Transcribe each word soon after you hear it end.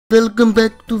Welcome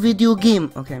back to video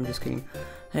game. Okay, I'm just kidding.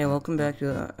 Hey, welcome back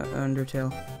to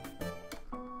Undertale.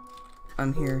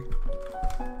 I'm here.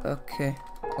 Okay,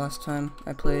 last time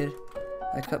I played,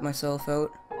 I cut myself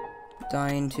out,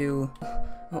 dying to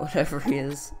whatever he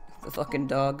is. The fucking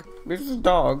dog. This is a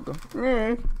dog.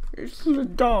 This is a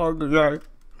dog. Yeah.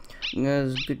 That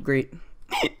was good, great.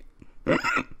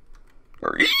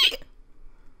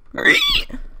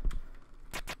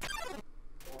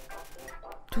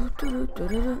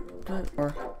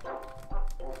 Or,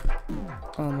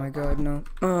 oh my god, no.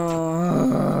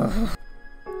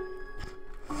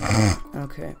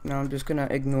 Okay, now I'm just gonna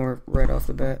ignore right off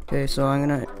the bat. Okay, so I'm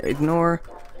gonna ignore.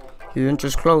 You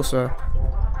inches closer.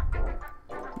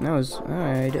 That was,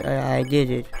 I did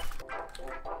it.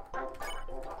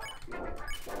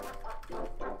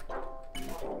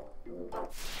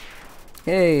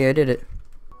 Hey, I did it.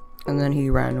 And then he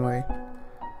ran away.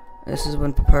 This is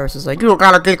when Papyrus is like, you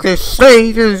gotta get this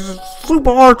stage, this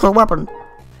super ultra weapon.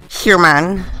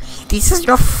 Human, this is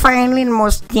your final and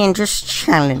most dangerous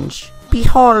challenge.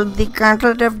 Behold the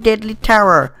gauntlet of deadly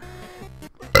terror.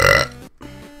 Yeah,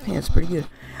 it's pretty good.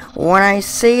 When I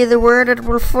say the word, it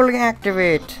will fully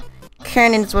activate.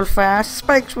 Cannons will fire,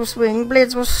 spikes will swing,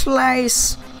 blades will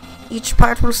slice. Each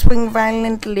part will swing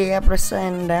violently up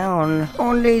and down.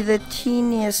 Only the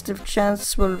teeniest of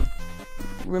chance will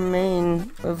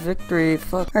remain a victory.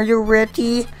 Fuck. Are you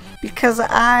ready? Because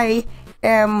I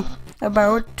am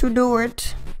about to do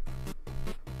it.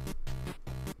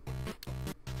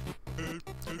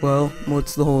 Well,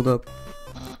 what's the hold up?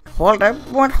 Hold up?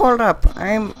 What hold up?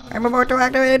 I'm about to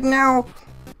activate it now.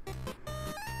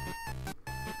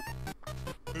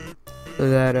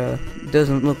 That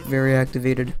doesn't look very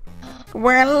activated.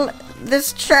 Well,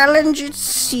 this challenge, it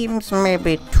seems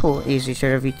maybe too easy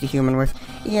to defeat the human with.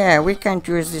 Yeah, we can't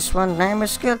use this one. I'm a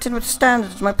skeleton with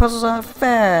standards. My puzzles are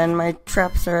fair, and my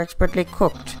traps are expertly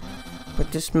cooked.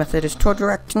 But this method is too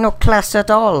direct. No class at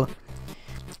all.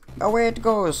 Away it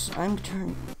goes. I'm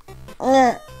turning.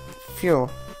 Phew.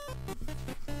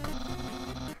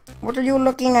 What are you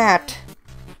looking at?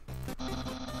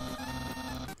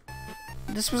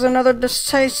 This was another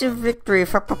decisive victory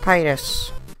for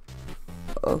Papyrus.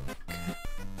 Okay.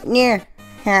 Yeah.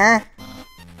 Huh?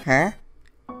 Huh?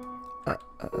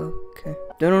 Okay.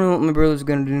 Don't know what my brother's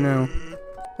gonna do now.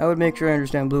 I would make sure I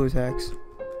understand blue attacks.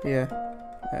 Yeah,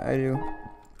 I do.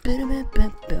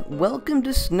 Welcome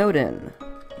to Snowden.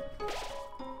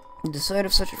 The sight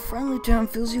of such a friendly town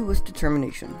fills you with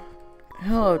determination.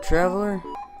 Hello, traveler.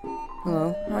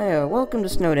 Hello. Hiya, welcome to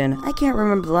Snowden. I can't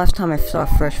remember the last time I saw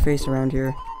a fresh face around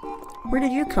here. Where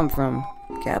did you come from?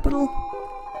 Capital?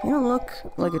 You don't look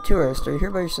like a tourist. Are you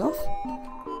here by yourself?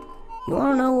 You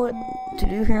wanna know what to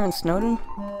do here in Snowden?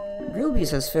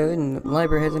 Realbees has food and the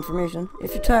library has information.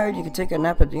 If you're tired, you can take a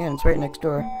nap at the inn. It's right next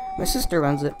door. My sister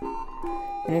runs it.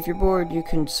 And if you're bored, you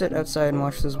can sit outside and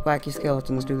watch those wacky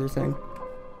skeletons do their thing.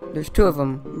 There's two of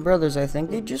them. Brothers, I think.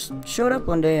 They just showed up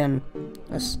one day and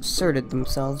asserted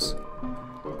themselves.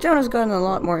 Town has gotten a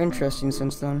lot more interesting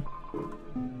since then.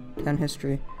 Town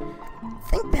history.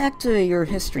 Think back to your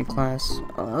history class.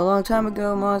 A long time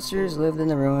ago, monsters lived in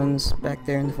the ruins, back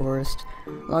there in the forest.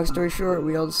 Long story short,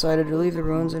 we all decided to leave the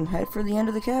ruins and head for the end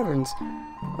of the caverns.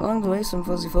 Along the way, some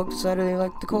fuzzy folk decided they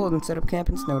liked the cold and set up camp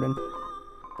in Snowden.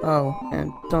 Oh,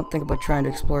 and don't think about trying to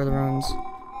explore the ruins.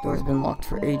 The door's been locked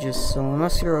for ages, so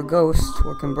unless you're a ghost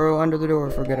or can burrow under the door,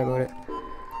 forget about it.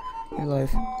 Your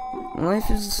life. Life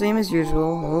is the same as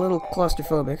usual, a little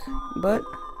claustrophobic, but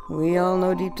we all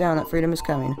know deep down that freedom is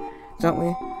coming. Don't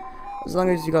we? As long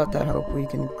as you got that hope, we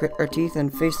can grit our teeth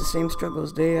and face the same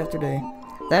struggles day after day.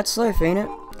 That's life, ain't it?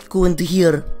 Go into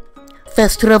here.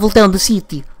 Fast travel down the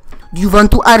city. Do you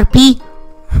want to RP?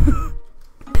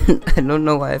 I don't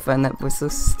know why I find that voice so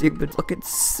stupid. Look,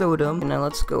 it's so dumb. Now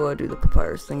let's go do the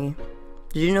Papyrus thingy.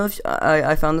 Did you know if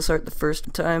I found this art the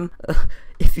first time?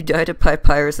 If you die to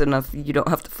Papyrus enough, you don't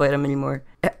have to fight him anymore.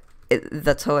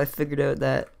 That's how I figured out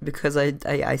that, because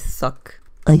I suck.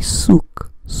 I suck.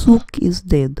 Sook is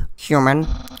dead. Human,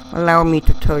 allow me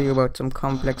to tell you about some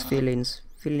complex feelings.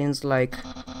 Feelings like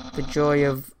the joy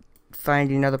of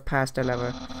finding another pastime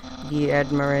lover, the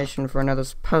admiration for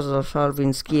another's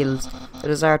puzzle-solving skills, the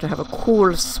desire to have a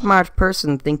cool, smart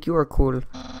person think you are cool.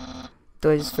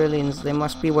 Those feelings, they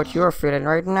must be what you're feeling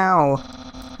right now.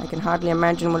 I can hardly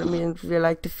imagine what it means to feel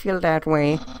like to feel that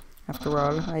way. After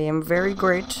all, I am very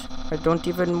great. I don't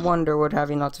even wonder what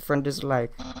having lots of friends is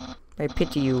like. I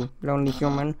pity you, lonely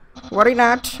human. Worry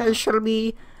not, you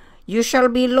shall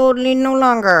be lonely no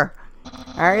longer.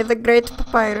 I, the great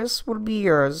Papyrus, will be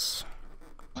yours.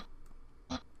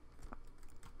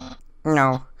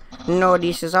 No, No,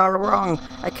 this is all wrong.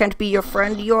 I can't be your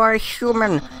friend. You are a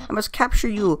human. I must capture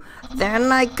you.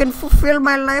 Then I can fulfill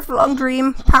my lifelong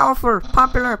dream. Powerful,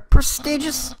 popular,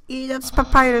 prestigious. That's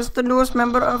Papyrus, the newest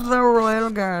member of the Royal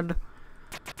Guard.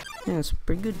 Yeah, that's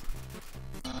pretty good.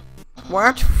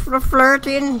 What?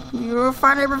 Flirting? You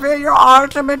finally reveal your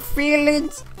ultimate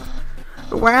feelings?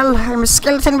 Well, I'm a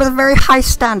skeleton with very high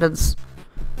standards.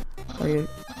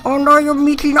 Oh no, you're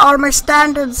meeting all my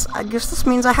standards. I guess this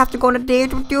means I have to go on a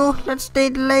date with you. Let's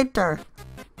date later.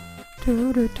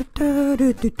 Oh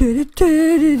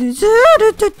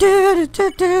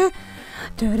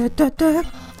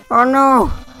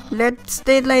no, let's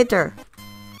date later.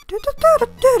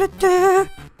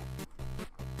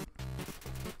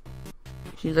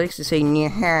 She likes to say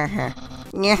nyah.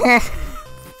 Nyah.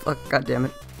 Fuck,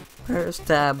 goddammit. There's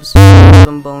tabs.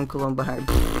 Some bone cologne behind.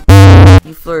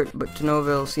 You flirt, but to no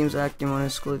avail. Seems acting on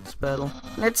his splits battle.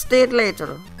 Let's date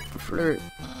later. Flirt.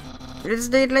 Let's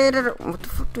date later. What the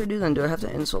fuck do I do then? Do I have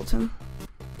to insult him?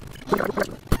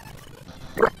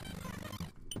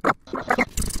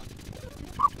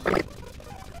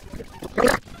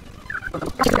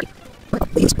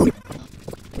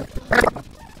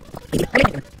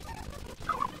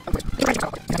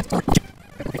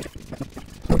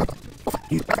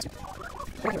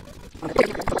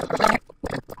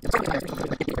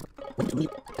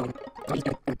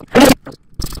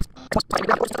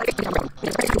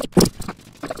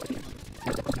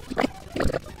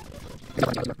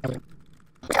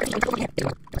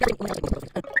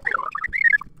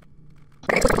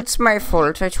 It's my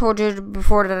fault. I told you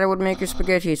before that I would make you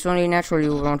spaghetti. It's only natural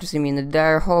you would want to see me in the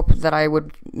dire hope that I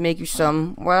would make you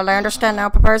some. Well, I understand now.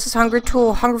 Papyrus is hungry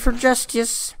too. Hungry for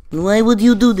justice. Why would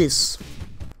you do this?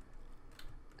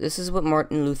 This is what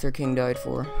Martin Luther King died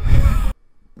for.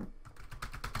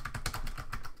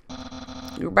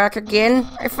 You're back again?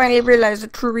 I finally realized the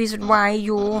true reason why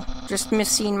you just miss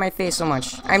seeing my face so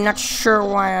much. I'm not sure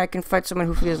why I can fight someone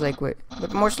who feels like it,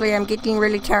 but mostly I'm getting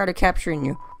really tired of capturing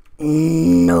you.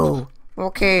 No.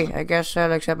 Okay, I guess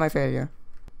I'll accept my failure.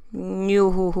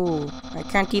 Yoo-hoo-hoo. I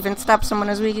can't even stop someone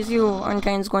as weak as you.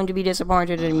 Unkind's going to be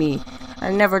disappointed in me.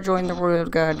 I'll never join the Royal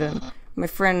Guard, and my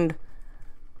friend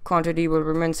quantity will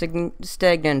remain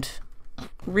stagnant.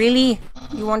 Really?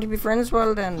 You want to be friends?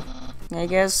 Well then, I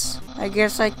guess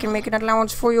I can make an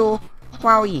allowance for you.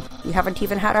 Wowie, you haven't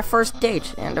even had a first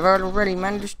date, and I've already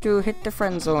managed to hit the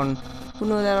friend zone. Who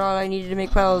knew that all I needed to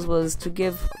make pals was to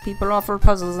give people awful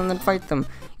puzzles and then fight them?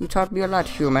 You taught me a lot,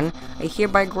 human. I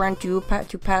hereby grant you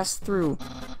to pass through,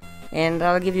 and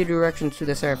I'll give you directions to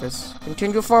the surface.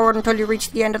 Continue forward until you reach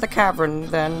the end of the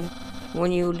cavern, then,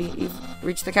 when you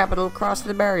reach the capital, cross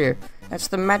the barrier. That's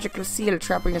the magical seal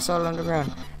trapping us all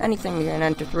underground. Anything can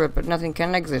enter through it, but nothing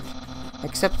can exit.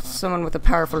 Except someone with a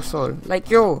powerful soul. Like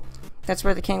you! That's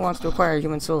where the king wants to acquire a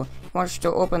human soul. He wants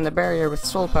to open the barrier with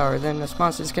soul power, then the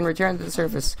monsters can return to the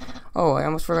surface. Oh, I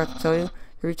almost forgot to tell you.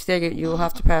 To reach the gate, you will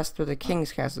have to pass through the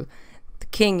king's castle. The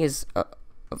king is,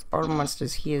 of all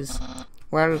monsters, he is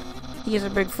a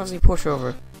big fuzzy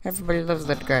pushover. Everybody loves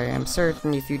that guy. I'm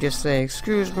certain if you just say,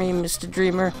 "Excuse me, Mr.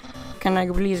 Dreamer, can I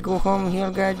please go home?" he'll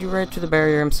guide you right to the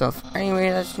barrier himself. Anyway,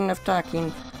 that's enough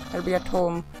talking. I'll be at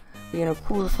home, being a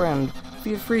cool friend.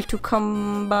 Feel free to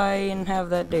come by and have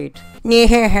that date.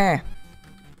 Yeah.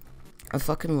 I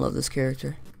fucking love this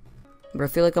character. But I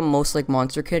feel like I'm most like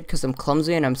Monster Kid because I'm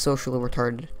clumsy and I'm socially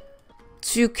retarded.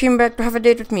 So you came back to have a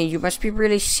date with me. You must be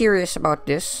really serious about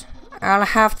this. I'll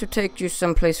have to take you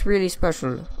someplace really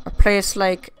special. A place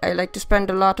like I like to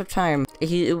spend a lot of time.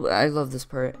 I love this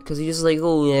part because he's just like,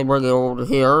 "Oh yeah, bring it over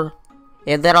here.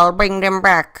 And then I'll bring them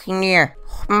back near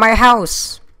my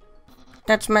house.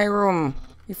 That's my room.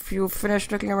 If you finish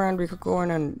looking around, we could go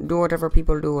in and do whatever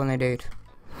people do on a date."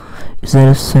 Is that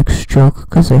a sex joke?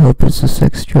 Because I hope it's a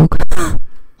sex joke.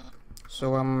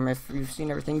 So, if you've seen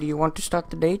everything, do you want to start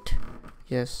the date?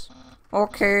 Yes.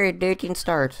 Okay, dating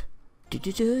start.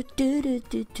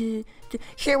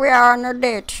 Here we are on our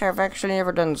date. I've actually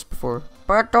never done this before.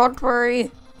 But don't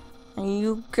worry.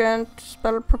 You can't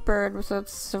spell prepared without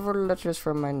several letters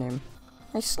from my name.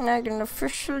 I snagged an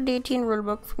official dating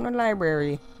rulebook from the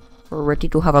library. We're ready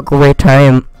to have a great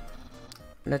time.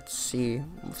 Let's see.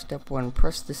 Step 1.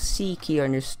 Press the C key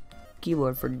on your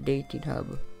keyboard for dating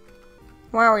hub.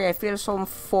 Wow, I feel so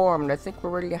informed. I think we're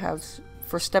ready to have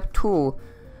for step 2.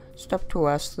 Step 2.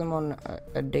 Ask them on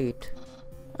a date.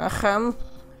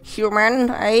 Human,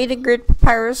 I, the great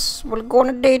Papyrus, will go on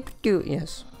a date with you.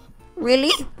 Yes.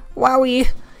 Really? Wowie.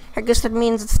 I guess that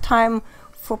means it's time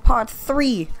for part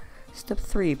 3. Step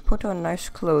 3. Put on nice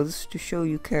clothes to show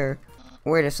you care.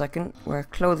 Wait a second. Wear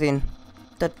clothing.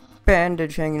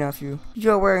 bandage hanging off you.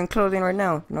 You're wearing clothing right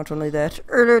now. Not only that,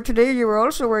 earlier today you were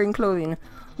also wearing clothing.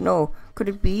 No, could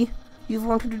it be? You've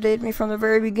wanted to date me from the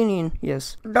very beginning.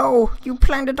 Yes. No, you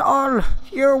planned it all.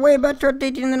 You're way better at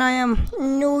dating than I am.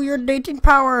 No, your dating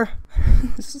power.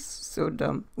 This is so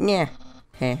dumb. Yeah.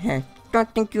 Heh.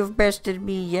 Don't think you've bested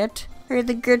me yet. You're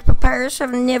the good Papyrus.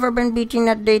 Have never been beating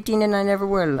at dating and I never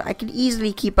will. I could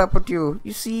easily keep up with you.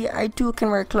 You see, I too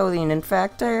can wear clothing. In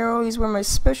fact, I always wear my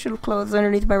special clothes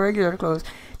underneath my regular clothes,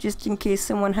 just in case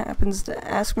someone happens to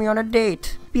ask me on a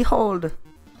date. Behold.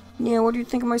 Yeah, what do you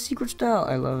think of my secret style?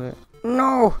 I love it.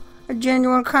 No, a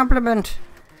genuine compliment.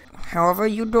 However,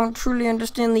 you don't truly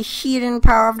understand the hidden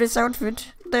power of this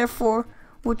outfit. Therefore,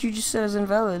 what you just said is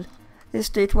invalid. This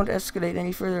date won't escalate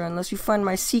any further unless you find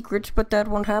my secret, but that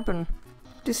won't happen.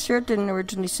 This shirt didn't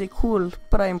originally say cool,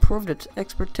 but I improved it.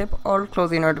 Expert tip, all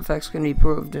clothing artifacts can be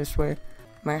improved this way.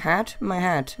 My hat?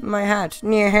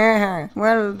 Yeah,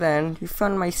 well then, you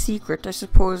found my secret. I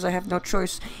suppose I have no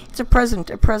choice. It's a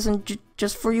present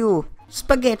just for you.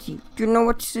 Spaghetti. Do you know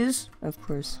what this is? Of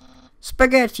course.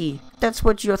 Spaghetti. That's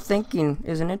what you're thinking,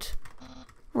 isn't it?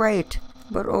 Right.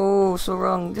 But oh, so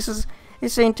wrong.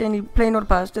 This ain't any plain old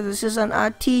pasta. This is an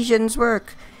artisan's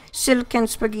work. Silken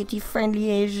spaghetti, finely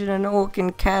aged in an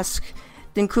oaken cask.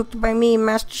 Then cooked by me,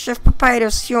 Master Chef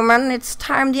Papyrus. Human, it's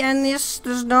time to end this.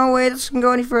 There's no way this can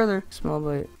go any further. Small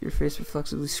bite. Your face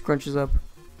reflexively scrunches up.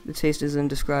 The taste is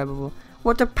indescribable.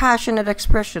 What a passionate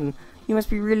expression. You must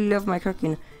be really love my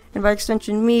cooking. And by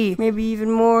extension, me. Maybe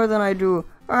even more than I do.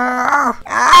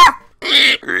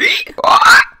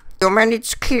 Human,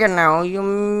 it's clear now. You're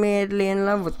madly in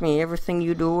love with me. Everything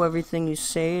you do, everything you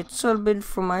say, it's all been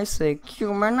for my sake.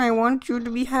 Human, I want you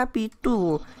to be happy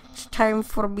too. It's time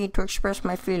for me to express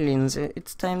my feelings.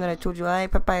 It's time that I told you, hi,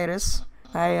 Papyrus.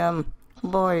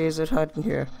 Boy, is it hot in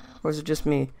here. Or is it just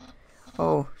me?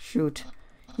 Oh, shoot.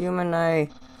 Human,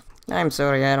 I'm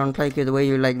sorry, I don't like you the way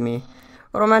you like me.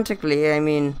 Romantically, I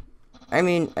mean,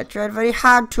 I tried very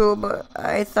hard to, but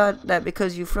I thought that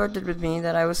because you flirted with me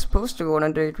that I was supposed to go on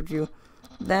a date with you.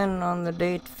 Then, on the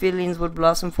date, feelings would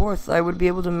blossom forth. I would be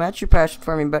able to match your passion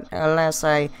for me, but alas,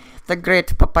 the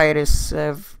great Papyrus,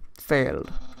 have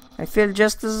failed. I feel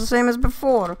just as the same as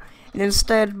before, and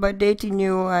instead, by dating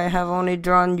you, I have only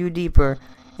drawn you deeper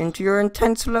into your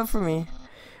intense love for me.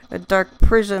 A dark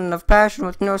prison of passion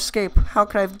with no escape. How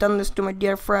could I have done this to my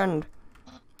dear friend?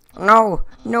 No,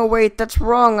 wait, that's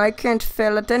wrong. I can't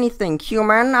fail at anything.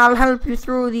 Human, I'll help you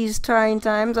through these trying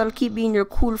times. I'll keep being your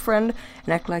cool friend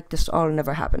and act like this all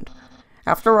never happened.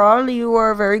 After all, you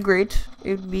are very great.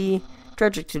 It'd be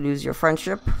tragic to lose your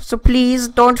friendship. So please,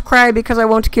 don't cry because I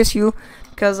won't kiss you,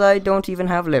 because I don't even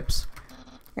have lips.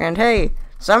 And hey,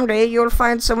 someday you'll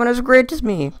find someone as great as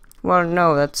me. Well,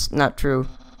 no, that's not true.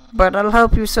 But I'll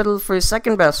help you settle for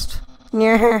second best.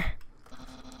 Yeah.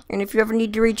 And if you ever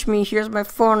need to reach me, here's my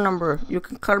phone number. You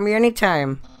can call me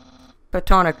anytime.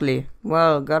 Platonically.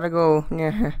 Well, gotta go.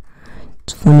 Yeah.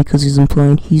 It's funny because he's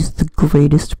implying he's the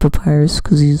greatest Papyrus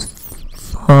because he's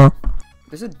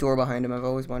There's a door behind him. I've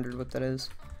always wondered what that is.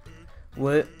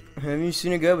 What? Have you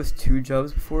seen a guy with 2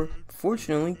 jobs before?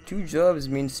 Fortunately, 2 jobs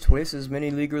means twice as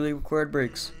many legally required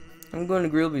breaks. I'm going to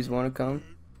Grillby's. Wanna come?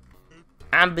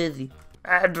 I'm busy.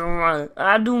 I don't wanna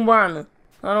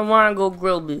go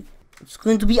Grillby. It's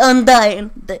going to be Undyne.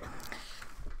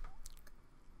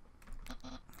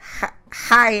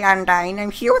 Hi, Undyne.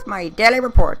 I'm here with my daily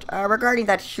report regarding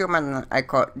that human I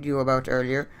caught you about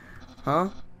earlier. Huh?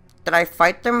 Did I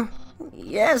fight them?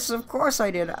 Yes, of course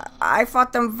I did. I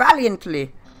fought them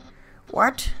valiantly.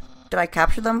 What? Did I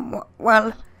capture them?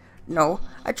 Well, no.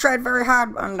 I tried very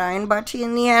hard, Undyne, but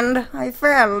in the end, I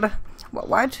failed.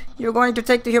 What? You're going to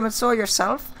take the human soul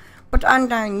yourself? But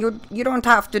Undyne, you don't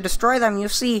have to destroy them, you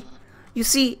see.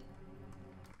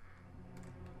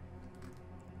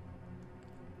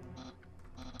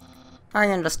 I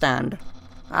understand.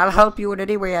 I'll help you in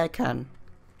any way I can.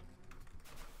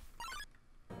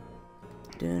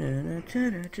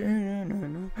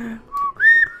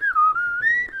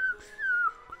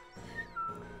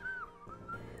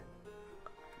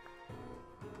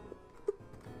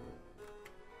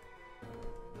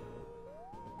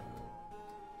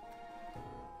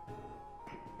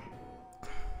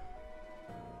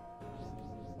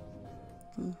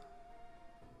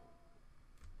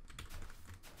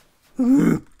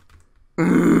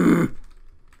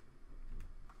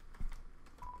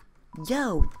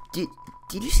 Yo,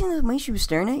 did you see that when she was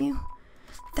staring at you?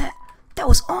 That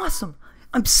was awesome.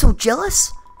 I'm so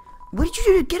jealous. What did you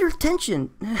do to get her attention?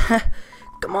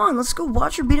 Come on, let's go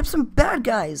watch her beat up some bad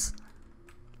guys.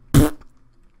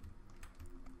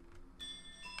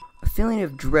 A feeling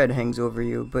of dread hangs over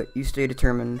you, but you stay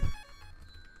determined.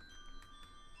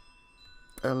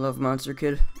 I love Monster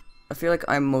Kid. I feel like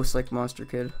I'm most like Monster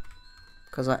Kid.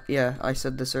 Cause I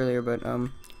said this earlier, but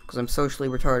cause I'm socially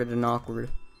retarded and awkward.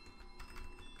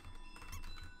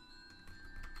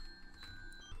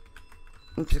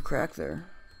 Oops, a crack there.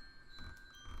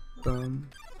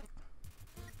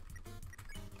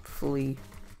 Flee.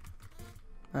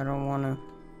 I don't wanna.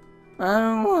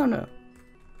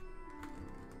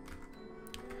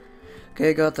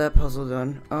 Okay, got that puzzle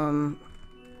done.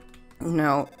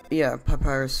 Now, yeah,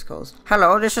 Papyrus calls.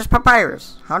 Hello, this is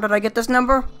Papyrus. How did I get this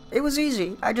number? It was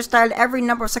easy. I just dialed every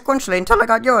number sequentially until I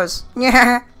got yours.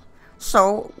 Yeah.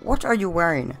 So, what are you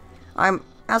wearing? I'm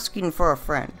asking for a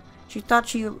friend. She thought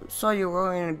she saw you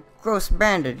wearing a gross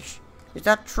bandage. Is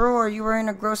that true? Are you wearing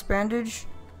a gross bandage?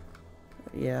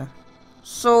 Yeah.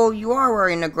 So, you are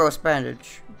wearing a gross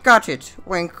bandage. Got it.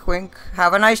 Wink, wink.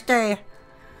 Have a nice day.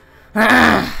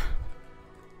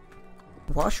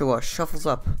 Washawash shuffles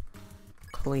up.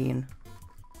 Clean.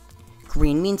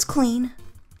 Green means clean.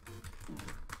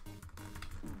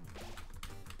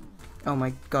 Oh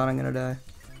my god, I'm gonna die.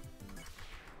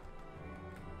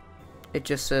 It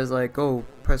just says like, oh,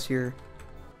 press here.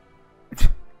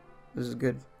 This is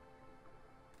good.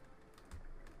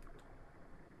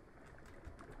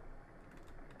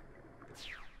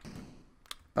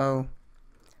 Oh.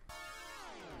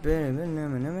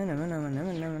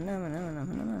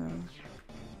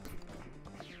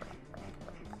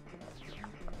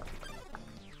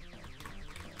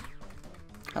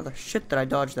 How the shit did I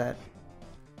dodge that?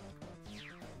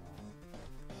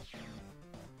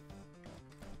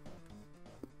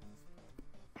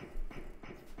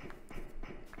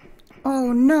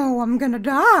 Oh no, I'm gonna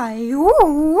die. Ooh,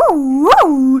 ooh,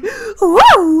 ooh,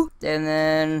 ooh. And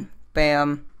then,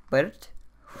 bam. Wait.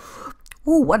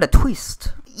 Ooh, what a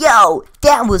twist. Yo,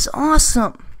 that was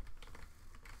awesome.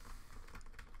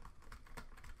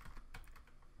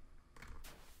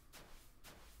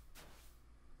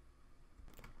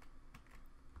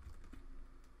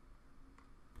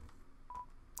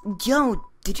 Yo,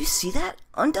 did you see that?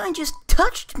 Undyne just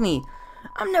touched me.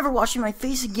 I'm never washing my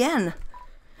face again.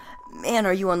 Man,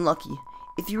 are you unlucky.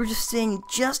 If you were just staying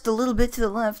just a little bit to the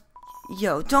left...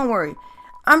 Yo, don't worry.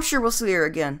 I'm sure we'll see her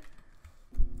again.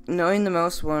 Knowing the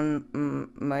mouse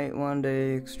might one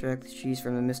day extract the cheese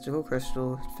from the mystical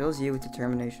crystal fills you with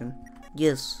determination.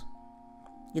 Yes,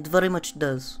 it very much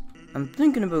does. I'm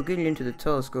thinking about getting into the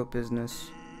telescope business.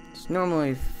 It's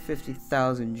normally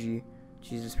 50,000 G.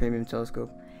 Jesus, premium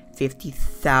telescope.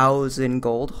 50,000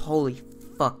 gold? Holy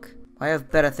fuck. I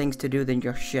have better things to do than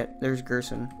your shit. There's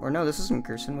Gerson. Or no, this isn't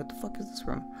Gerson. What the fuck is this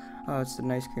from? Oh, it's the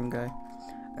ice cream guy.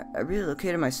 I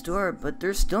relocated my store, but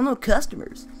there's still no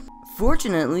customers.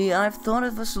 Fortunately, I've thought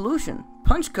of a solution.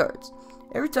 Punch cards.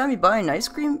 Every time you buy an ice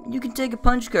cream, you can take a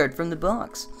punch card from the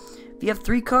box. If you have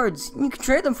 3 cards, you can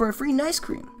trade them for a free ice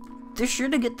cream. They're sure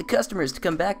to get the customers to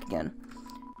come back again.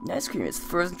 Ice cream is the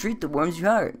frozen treat that warms your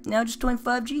heart. Now just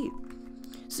 25G.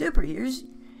 Super, here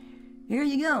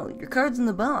you go. Your card's in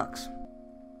the box.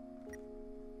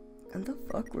 What the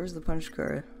fuck? Where's the punch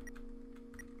card?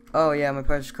 Oh yeah, my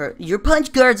punch card. Your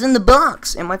punch card's in the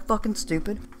box! Am I fucking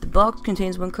stupid? The box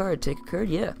contains 1 card. Take a card?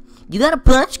 Yeah. You got a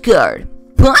punch card!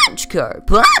 Punch card!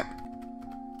 Punch!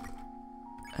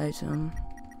 Item.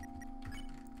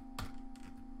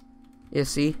 Yeah,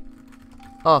 see?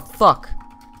 Oh, fuck.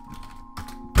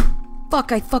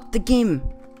 Fuck, I fucked the game.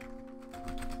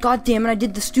 God damn it, I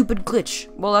did the stupid glitch.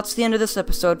 Well, that's the end of this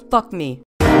episode. Fuck me.